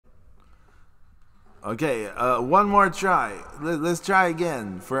Okay, one more try. Let's try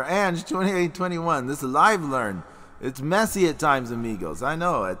again. For Ange 2821, this is live learn. It's messy at times, amigos. I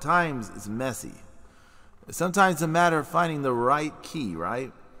know, at times it's messy. Sometimes it's a matter of finding the right key,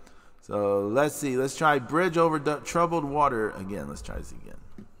 right? So let's see. Let's try Bridge Over Troubled Water again. Let's try this again.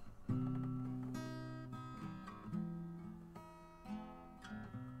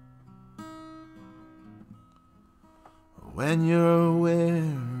 When you're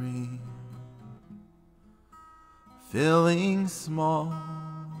weary, feeling small,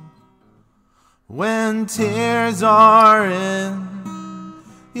 when tears are in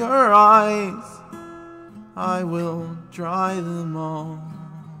your eyes, I will dry them all.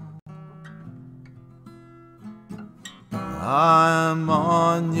 I'm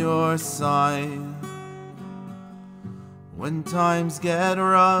on your side when times get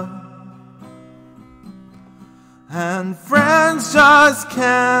rough and friends just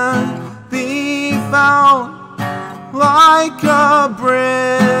can't be found. Like a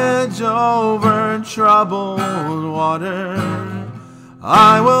bridge over troubled water,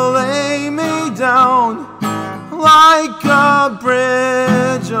 I will lay me down. Like a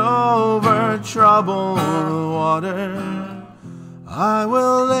bridge over troubled water, I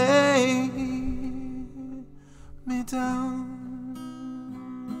will lay me down.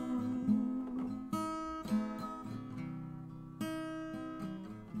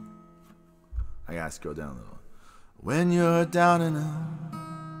 I gotta scroll down a little. When you're down and out,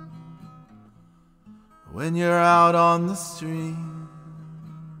 when you're out on the street,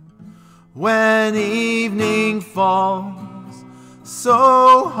 when evening falls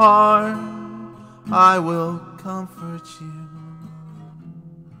so hard, I will comfort you.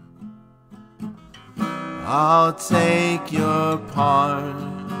 I'll take your part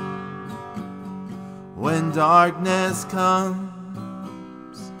when darkness comes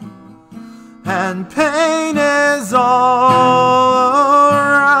and pain is all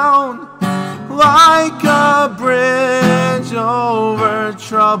around. Like a bridge over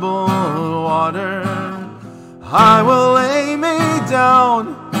troubled water, I will lay me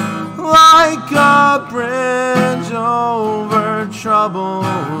down. Like a bridge over troubled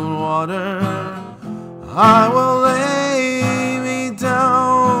water, I will lay me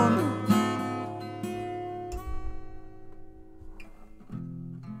down.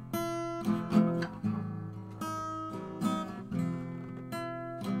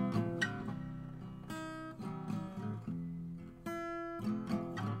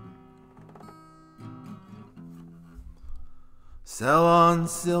 Sell on,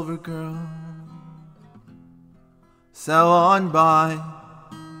 silver girl, sell on by.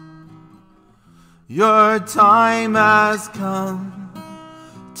 Your time has come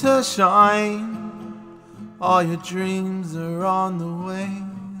to shine. All your dreams are on the way.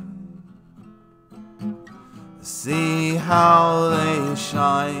 See how they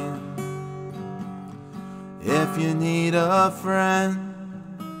shine. If you need a friend,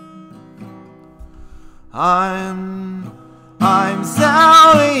 I'm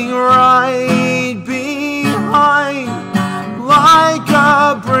sailing right behind. Like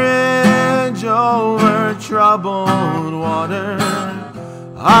a bridge over troubled water,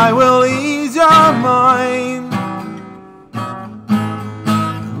 I will ease your mind.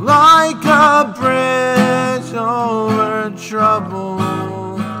 Like a bridge over troubled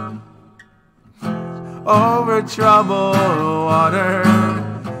water,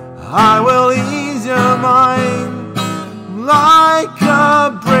 I will ease your mind. Like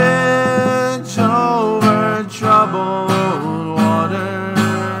a bridge over troubled water,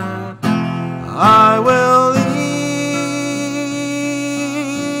 I will ease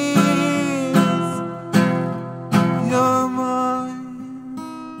your mind.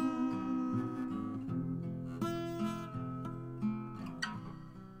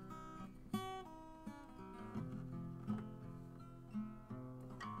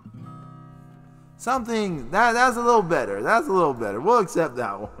 Something that's a little better. That's a little better. We'll accept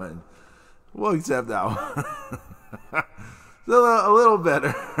that one. We'll accept that one. A little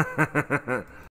better.